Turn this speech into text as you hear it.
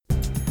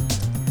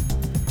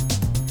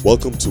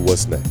Welcome to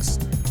What's Next,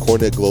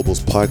 CoreNet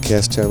Global's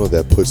podcast channel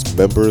that puts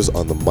members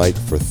on the mic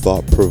for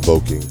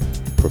thought-provoking,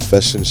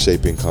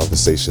 profession-shaping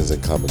conversations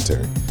and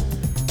commentary.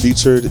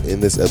 Featured in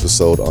this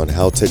episode on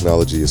how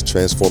technology is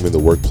transforming the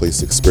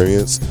workplace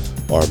experience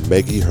are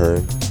Maggie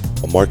Hearn,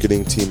 a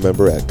marketing team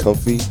member at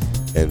Comfy,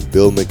 and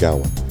Bill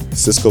McGowan,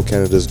 Cisco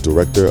Canada's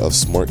Director of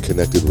Smart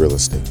Connected Real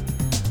Estate.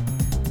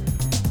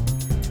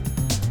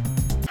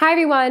 Hi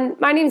everyone,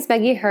 my name is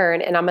Maggie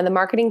Hearn and I'm on the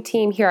marketing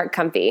team here at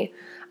Comfy,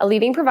 a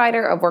leading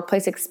provider of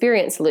workplace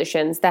experience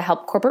solutions that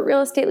help corporate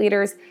real estate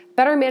leaders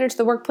better manage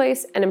the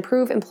workplace and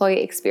improve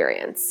employee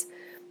experience.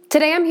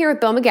 Today I'm here with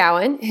Bill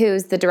McGowan,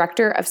 who's the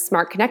Director of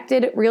Smart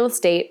Connected Real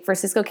Estate for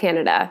Cisco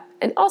Canada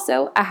and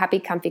also a happy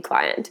Comfy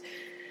client.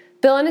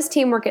 Bill and his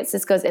team work at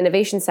Cisco's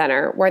Innovation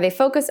Center, where they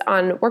focus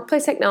on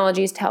workplace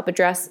technologies to help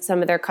address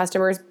some of their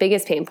customers'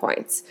 biggest pain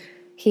points.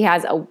 He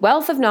has a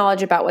wealth of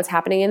knowledge about what's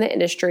happening in the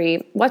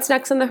industry, what's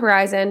next on the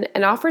horizon,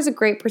 and offers a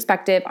great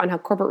perspective on how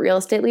corporate real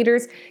estate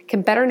leaders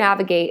can better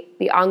navigate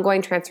the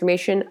ongoing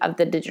transformation of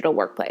the digital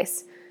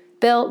workplace.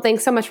 Bill,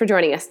 thanks so much for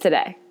joining us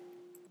today.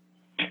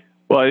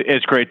 Well,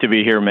 it's great to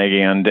be here,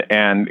 Maggie, and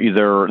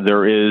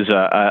there is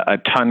a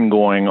ton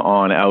going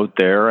on out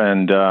there,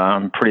 and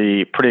I'm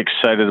pretty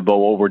excited about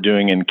what we're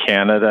doing in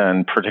Canada, and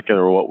in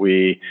particular what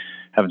we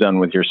have done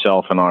with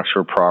yourself and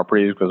Oxford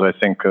Properties, because I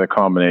think the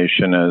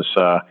combination is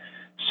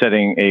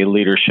setting a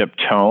leadership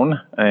tone,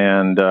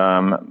 and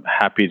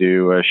happy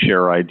to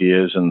share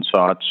ideas and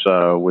thoughts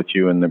with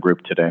you and the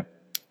group today.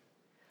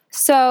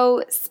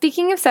 So,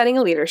 speaking of setting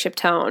a leadership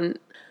tone,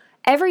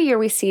 every year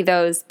we see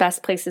those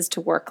best places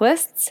to work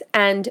lists,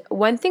 and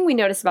one thing we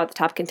notice about the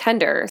top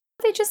contenders,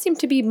 they just seem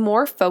to be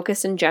more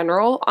focused in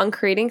general on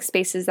creating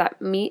spaces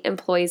that meet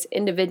employees'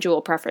 individual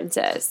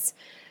preferences.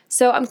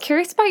 So I'm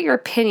curious about your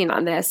opinion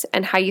on this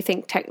and how you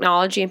think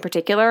technology in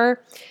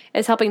particular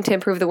is helping to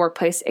improve the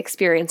workplace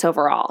experience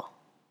overall.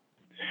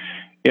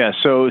 Yeah,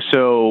 so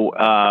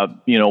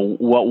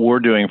what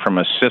we're doing from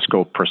a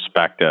Cisco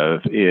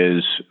perspective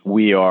is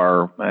we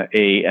are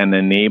an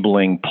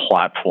enabling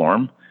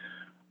platform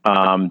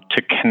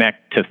to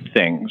connect to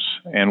things,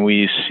 and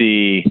we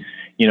see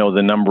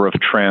the number of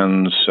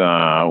trends,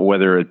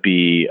 whether it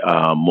be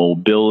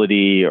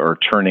mobility or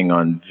turning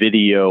on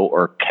video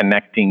or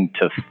connecting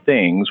to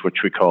things,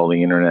 which we call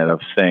the Internet of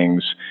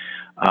Things,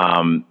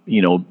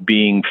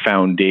 being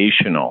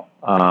foundational.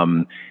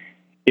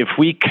 If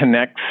we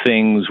connect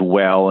things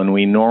well and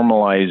we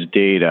normalize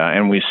data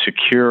and we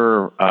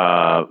secure,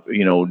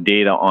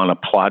 data on a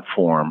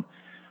platform,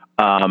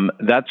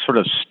 that's sort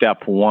of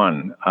step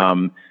one.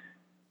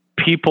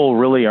 People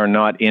really are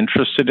not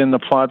interested in the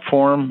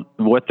platform.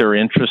 What they're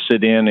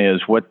interested in is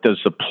what does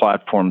the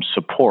platform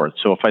support.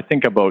 So if I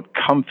think about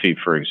Comfy,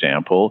 for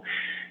example,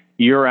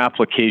 your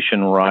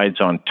application rides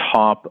on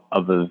top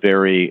of a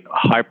very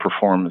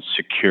high-performance,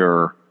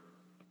 secure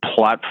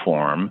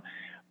platform,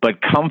 but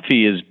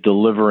Comfy is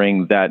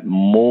delivering that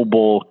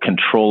mobile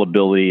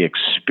controllability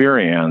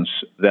experience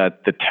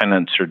that the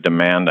tenants are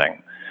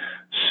demanding.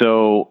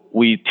 So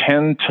we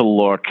tend to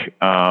look,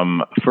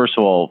 first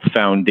of all,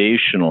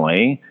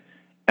 foundationally,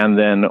 and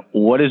then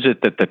what is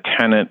it that the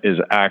tenant is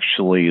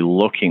actually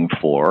looking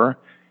for?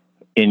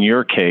 In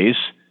your case,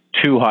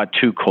 too hot,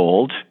 too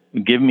cold.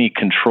 Give me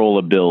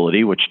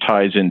controllability, which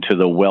ties into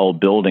the WELL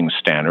building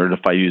standard,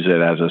 if I use it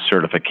as a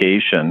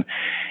certification.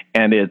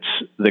 And it's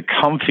the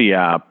Comfy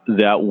app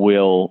that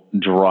will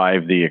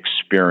drive the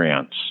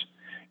experience.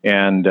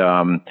 And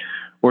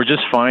we're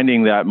just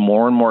finding that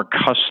more and more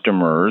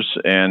customers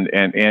and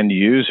end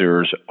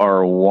users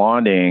are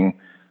wanting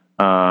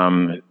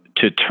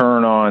to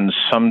turn on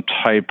some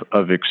type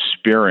of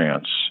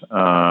experience.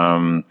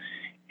 And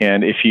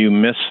if you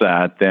miss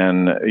that,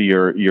 then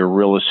your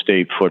real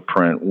estate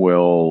footprint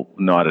will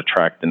not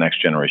attract the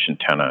next generation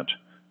tenant.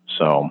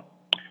 So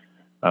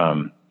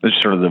this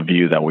is sort of the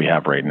view that we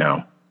have right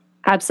now.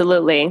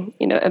 Absolutely.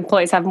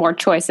 Employees have more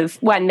choice of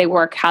when they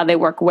work, how they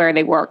work, where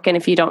they work. And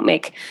if you don't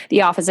make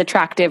the office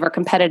attractive or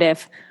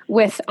competitive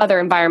with other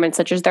environments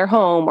such as their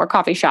home or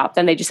coffee shop,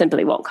 then they just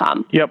simply won't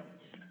come. Yep.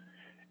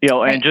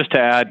 And just to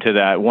add to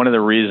that, one of the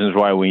reasons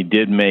why we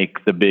did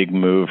make the big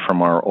move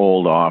from our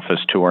old office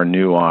to our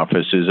new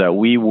office is that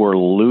we were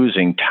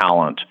losing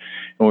talent.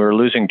 And we were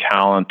losing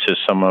talent to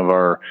some of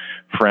our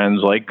friends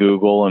like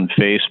Google and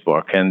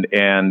Facebook.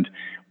 And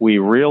we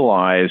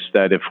realized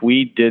that if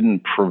we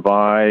didn't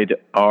provide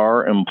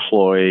our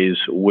employees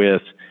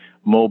with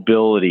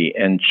mobility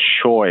and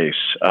choice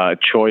of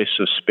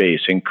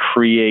space and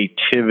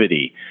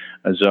creativity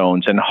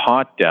zones and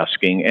hot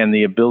desking and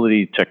the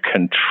ability to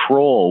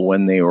control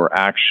when they were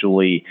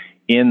actually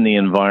in the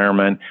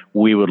environment,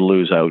 we would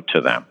lose out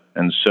to them.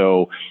 And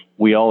so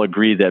we all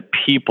agree that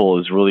people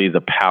is really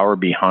the power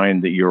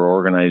behind your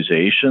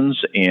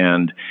organizations.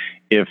 And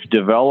if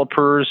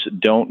developers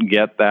don't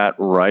get that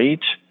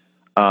right,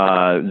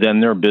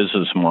 then their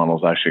business model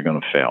is actually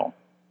going to fail.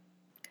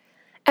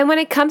 And when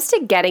it comes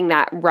to getting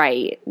that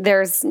right,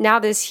 there's now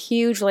this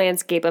huge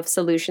landscape of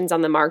solutions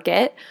on the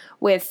market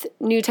with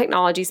new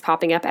technologies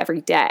popping up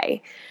every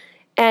day.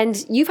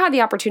 And you've had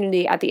the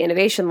opportunity at the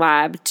Innovation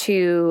Lab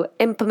to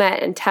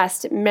implement and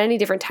test many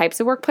different types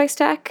of workplace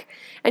tech.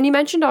 And you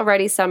mentioned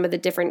already some of the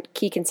different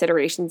key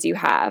considerations you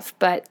have,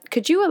 but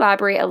could you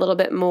elaborate a little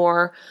bit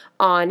more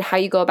on how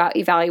you go about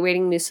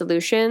evaluating new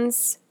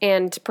solutions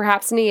and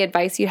perhaps any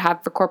advice you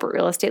have for corporate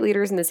real estate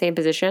leaders in the same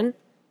position?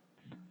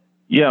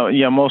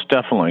 Yeah, most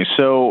definitely.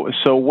 So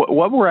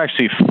what we're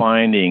actually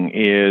finding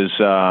is,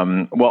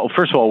 well,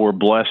 first of all, we're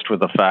blessed with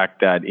the fact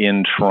that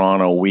in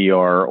Toronto, we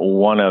are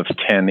one of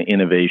 10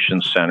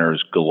 innovation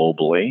centers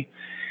globally.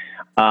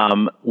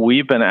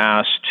 We've been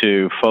asked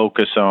to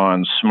focus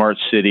on smart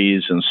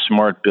cities and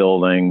smart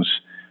buildings,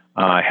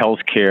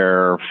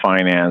 healthcare,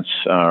 finance,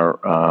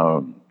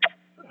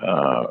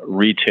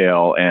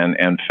 retail,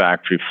 and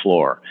factory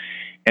floor.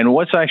 And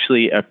what's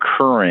actually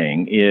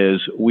occurring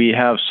is we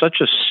have such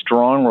a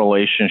strong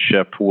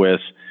relationship with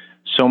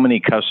so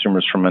many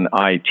customers from an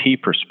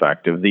IT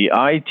perspective. The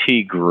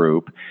IT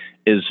group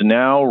is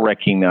now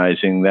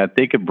recognizing that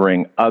they could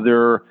bring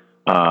other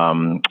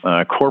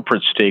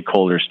corporate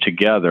stakeholders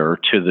together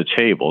to the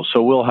table.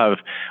 So we'll have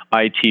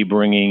IT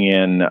bringing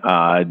in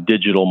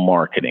digital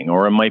marketing,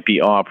 or it might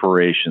be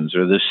operations,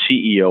 or the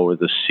CEO or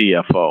the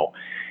CFO.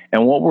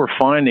 And what we're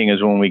finding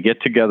is when we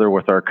get together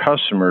with our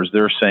customers,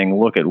 they're saying,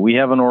 look, we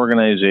have an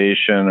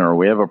organization or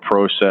we have a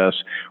process.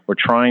 We're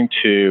trying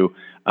to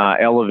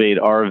elevate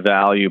our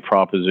value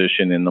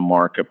proposition in the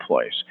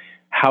marketplace.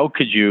 How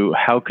could you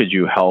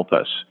help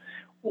us?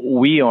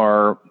 We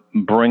are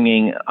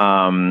bringing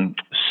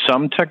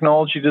some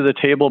technology to the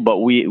table, but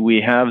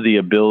we have the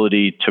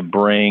ability to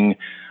bring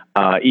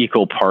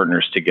equal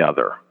partners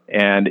together.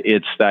 And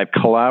it's that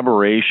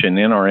collaboration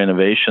in our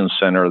innovation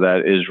center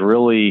that is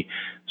really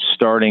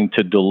starting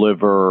to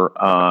deliver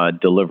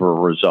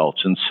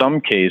results. In some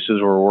cases,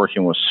 we're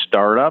working with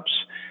startups.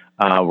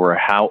 We're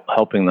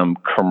helping them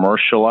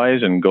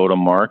commercialize and go to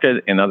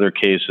market. In other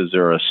cases,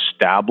 they're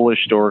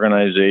established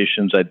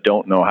organizations that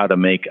don't know how to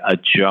make a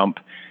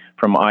jump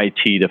from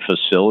IT to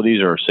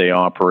facilities or, say,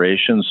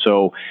 operations.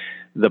 So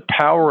the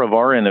power of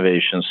our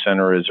innovation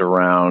center is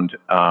around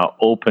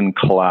open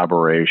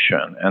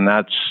collaboration, and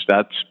that's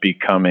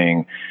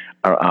becoming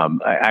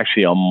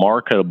actually a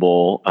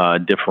marketable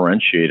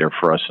differentiator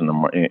for us in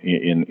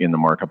the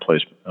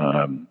marketplace.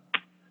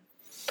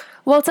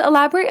 Well, to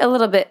elaborate a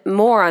little bit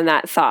more on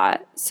that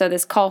thought, so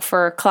this call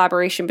for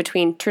collaboration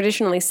between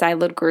traditionally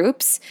siloed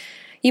groups,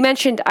 you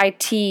mentioned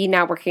IT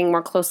now working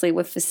more closely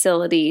with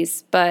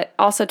facilities, but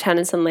also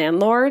tenants and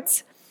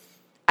landlords.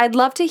 I'd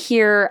love to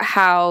hear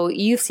how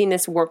you've seen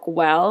this work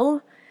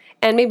well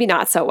and maybe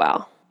not so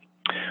well.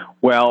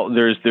 Well,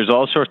 there's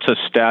all sorts of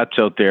stats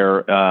out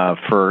there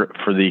for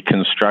the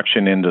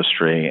construction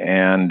industry,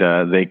 and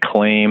they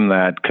claim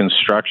that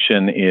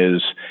construction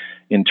is,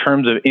 in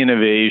terms of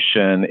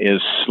innovation,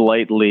 is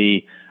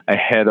slightly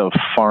ahead of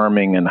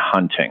farming and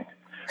hunting,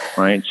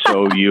 right?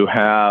 So you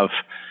have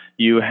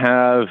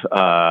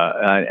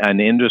an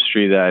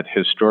industry that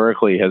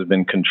historically has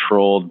been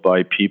controlled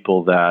by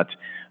people that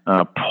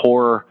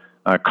pour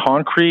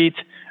concrete,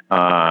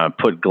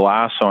 put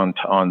glass on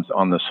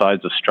the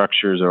sides of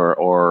structures, or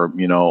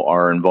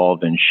are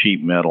involved in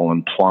sheet metal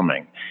and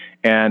plumbing.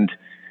 And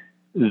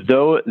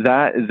though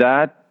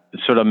that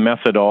sort of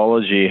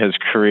methodology has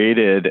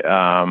created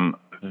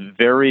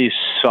very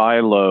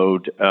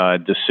siloed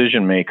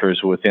decision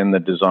makers within the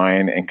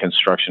design and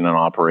construction and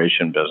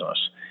operation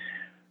business.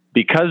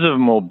 Because of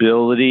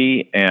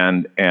mobility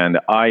and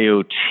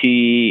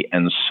IoT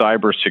and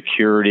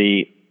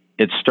cybersecurity,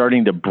 it's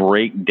starting to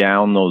break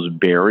down those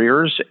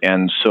barriers.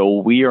 And so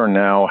we are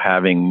now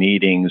having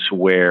meetings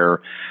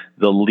where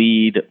the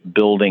lead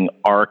building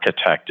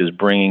architect is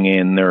bringing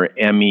in their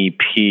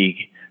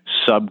MEP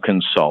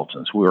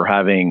sub-consultants. We're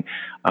having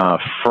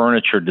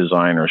furniture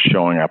designers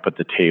showing up at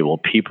the table,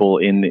 people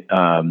in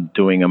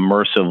doing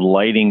immersive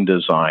lighting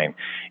design.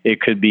 It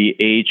could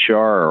be HR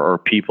or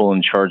people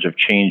in charge of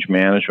change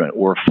management.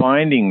 We're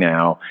finding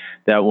now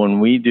that when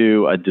we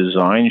do a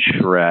design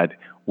shred,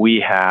 we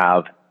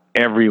have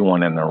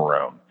everyone in the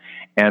room.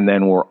 And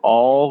then we're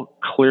all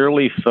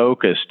clearly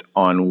focused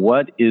on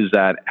what is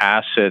that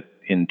asset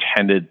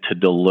intended to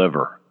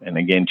deliver. And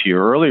again, to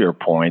your earlier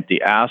point,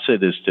 the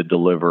asset is to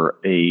deliver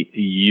a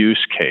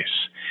use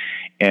case.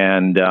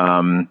 And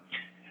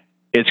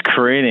it's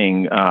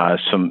creating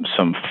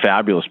some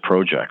fabulous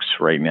projects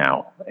right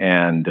now.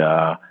 And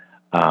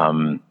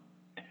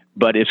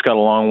but it's got a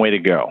long way to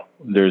go.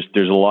 There's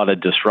a lot of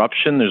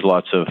disruption. There's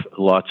lots of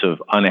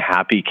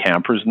unhappy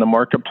campers in the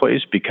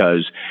marketplace,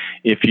 because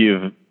if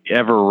you've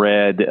ever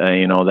read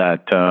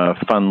that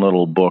fun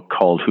little book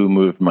called Who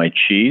Moved My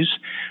Cheese,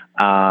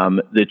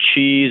 the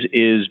cheese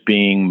is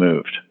being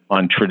moved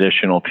on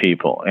traditional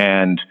people,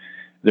 and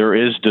there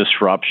is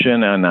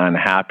disruption and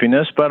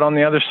unhappiness. But on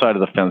the other side of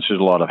the fence, there's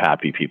a lot of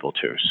happy people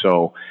too.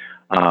 So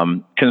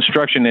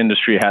construction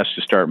industry has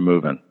to start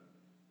moving.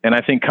 And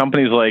I think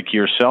companies like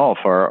yourself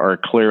are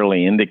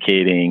clearly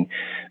indicating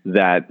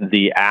that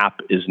the app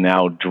is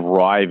now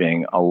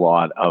driving a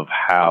lot of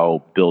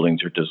how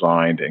buildings are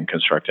designed and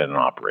constructed and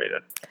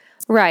operated.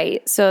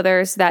 Right. So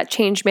there's that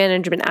change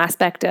management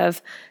aspect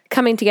of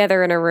coming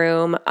together in a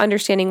room,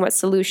 understanding what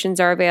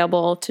solutions are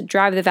available to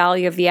drive the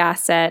value of the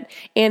asset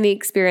and the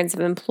experience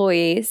of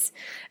employees,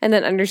 and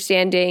then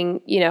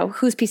understanding,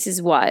 whose piece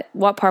is what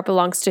part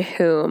belongs to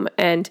whom,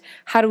 and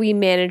how do we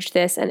manage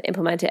this and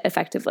implement it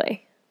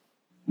effectively.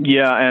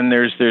 Yeah, and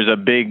there's a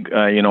big,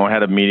 I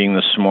had a meeting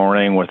this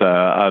morning with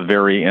a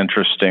very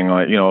interesting,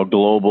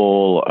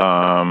 global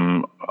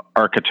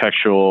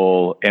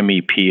architectural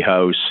MEP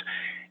house.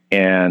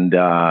 And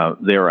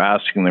they were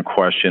asking the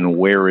question,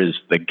 where is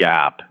the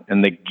gap?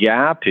 And the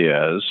gap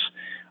is,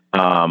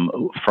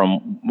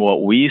 from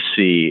what we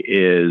see,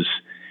 is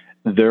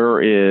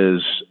there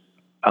is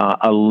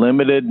a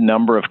limited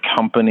number of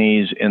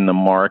companies in the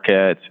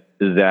market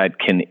that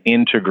can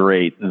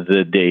integrate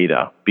the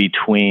data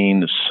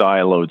between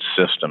siloed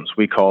systems.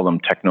 We call them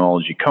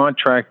technology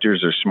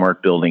contractors or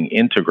smart building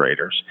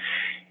integrators.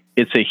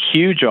 It's a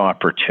huge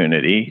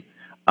opportunity.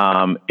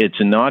 It's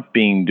not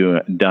being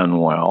done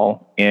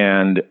well,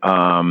 and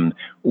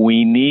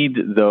we need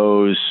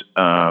those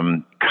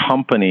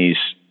companies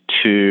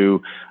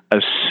to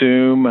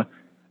assume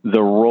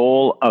the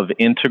role of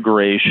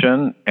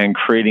integration and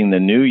creating the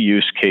new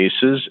use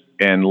cases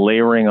and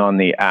layering on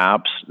the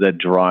apps that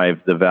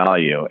drive the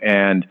value.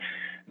 And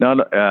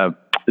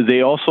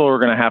they also are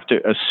going to have to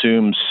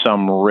assume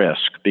some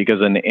risk,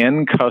 because an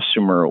end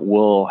customer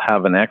will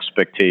have an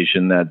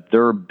expectation that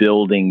their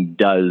building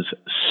does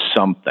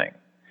something.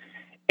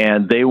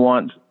 And they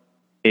want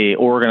an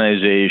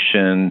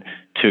organization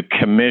to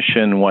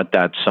commission what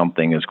that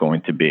something is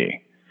going to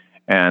be.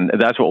 And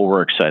that's what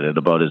we're excited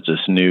about, is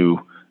this new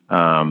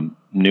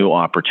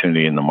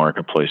opportunity in the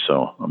marketplace.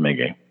 So,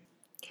 Maggie.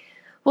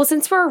 Well,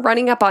 since we're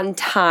running up on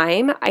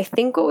time, I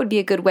think what would be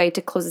a good way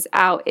to close this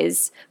out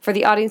is for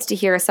the audience to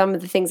hear some of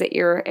the things that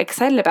you're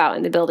excited about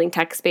in the building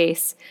tech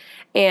space,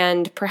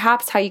 and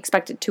perhaps how you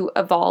expect it to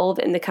evolve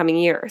in the coming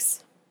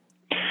years.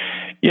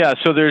 Yeah,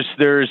 so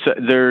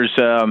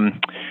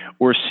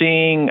we're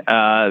seeing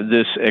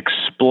this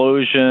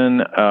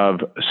explosion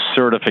of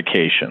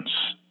certifications,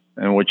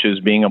 and which is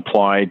being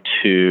applied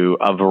to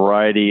a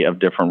variety of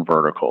different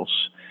verticals.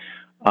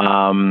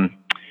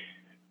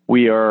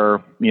 We are,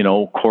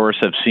 of course,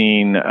 have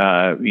seen,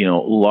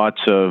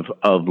 lots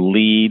of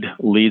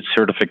LEED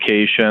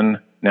certification.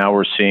 Now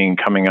we're seeing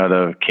coming out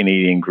of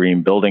Canadian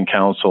Green Building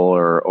Council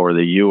or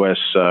the U.S.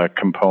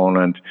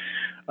 component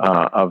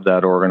of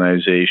that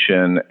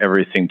organization,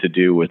 everything to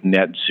do with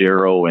net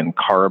zero and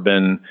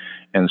carbon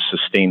and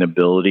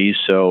sustainability.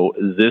 So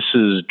this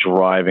is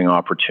driving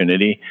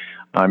opportunity.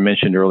 I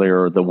mentioned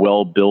earlier the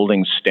WELL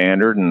Building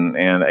Standard,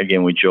 and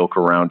again, we joke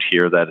around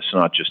here that it's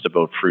not just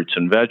about fruits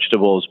and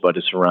vegetables, but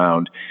it's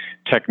around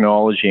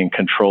technology and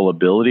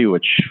controllability,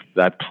 which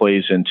that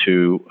plays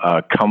into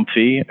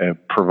Comfy,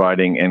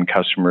 providing end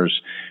customers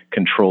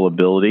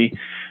controllability.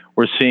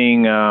 We're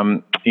seeing,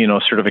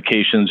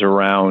 certifications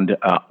around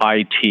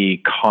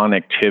IT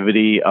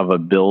connectivity of a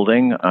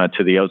building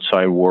to the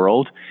outside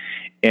world.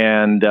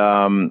 And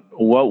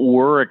what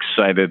we're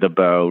excited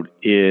about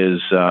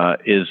is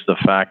the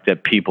fact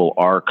that people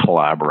are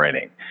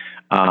collaborating.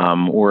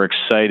 We're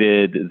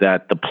excited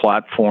that the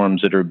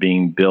platforms that are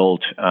being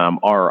built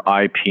are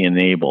IP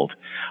enabled.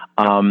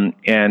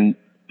 And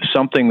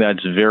something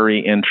that's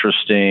very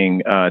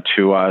interesting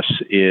to us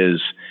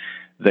is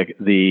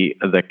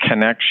the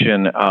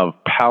connection of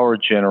power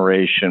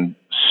generation,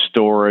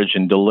 storage,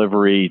 and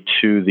delivery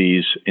to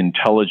these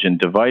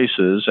intelligent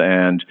devices.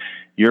 And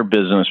your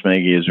business,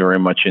 Maggie, is very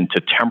much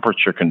into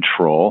temperature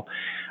control.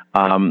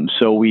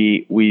 So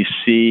we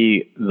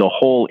see the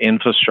whole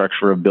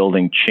infrastructure of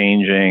building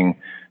changing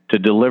to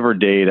deliver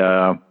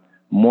data,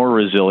 more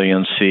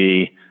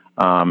resiliency,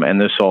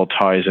 and this all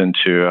ties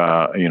into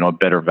a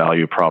better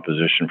value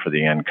proposition for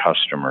the end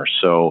customer.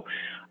 So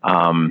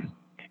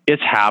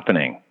it's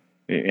happening.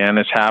 And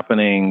it's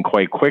happening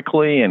quite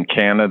quickly. In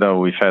Canada,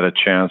 we've had a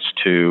chance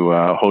to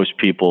host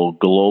people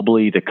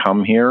globally to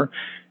come here,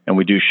 and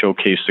we do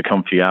showcase the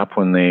Comfy app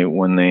when they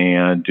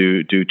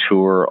do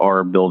tour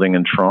our building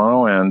in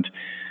Toronto. And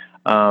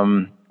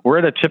we're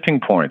at a tipping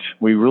point.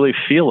 We really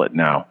feel it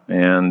now,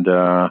 and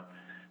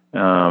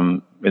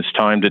it's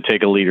time to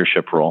take a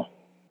leadership role.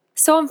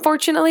 So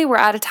unfortunately, we're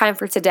out of time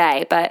for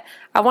today, but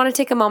I want to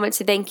take a moment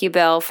to thank you,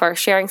 Bill, for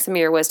sharing some of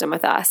your wisdom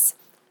with us.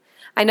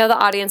 I know the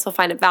audience will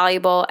find it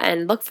valuable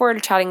and look forward to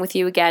chatting with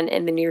you again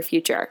in the near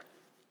future.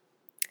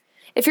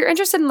 If you're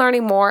interested in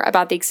learning more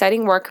about the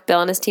exciting work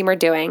Bill and his team are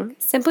doing,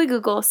 simply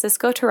Google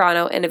Cisco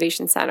Toronto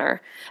Innovation Center,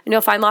 and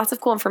you'll find lots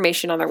of cool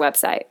information on their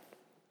website.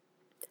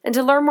 And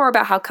to learn more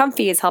about how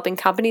Comfy is helping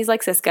companies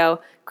like Cisco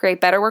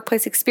create better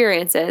workplace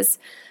experiences,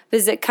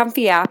 visit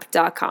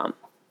comfyapp.com.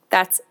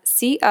 That's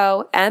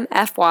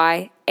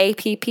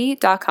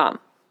COMFYAPP.com.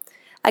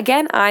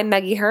 Again, I'm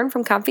Maggie Hearn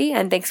from Comfy,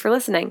 and thanks for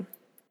listening.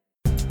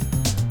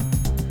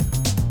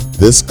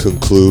 This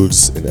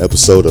concludes an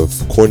episode of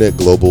CoreNet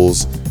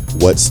Global's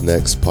What's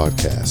Next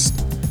podcast.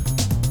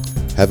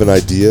 Have an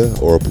idea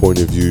or a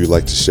point of view you'd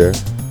like to share?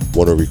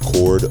 Want to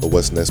record a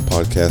What's Next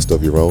podcast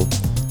of your own?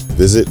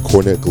 Visit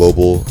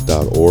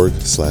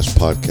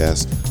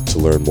CornetGlobal.org/podcast to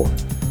learn more.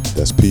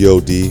 That's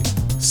PODCASTS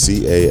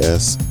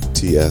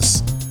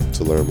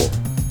to learn more.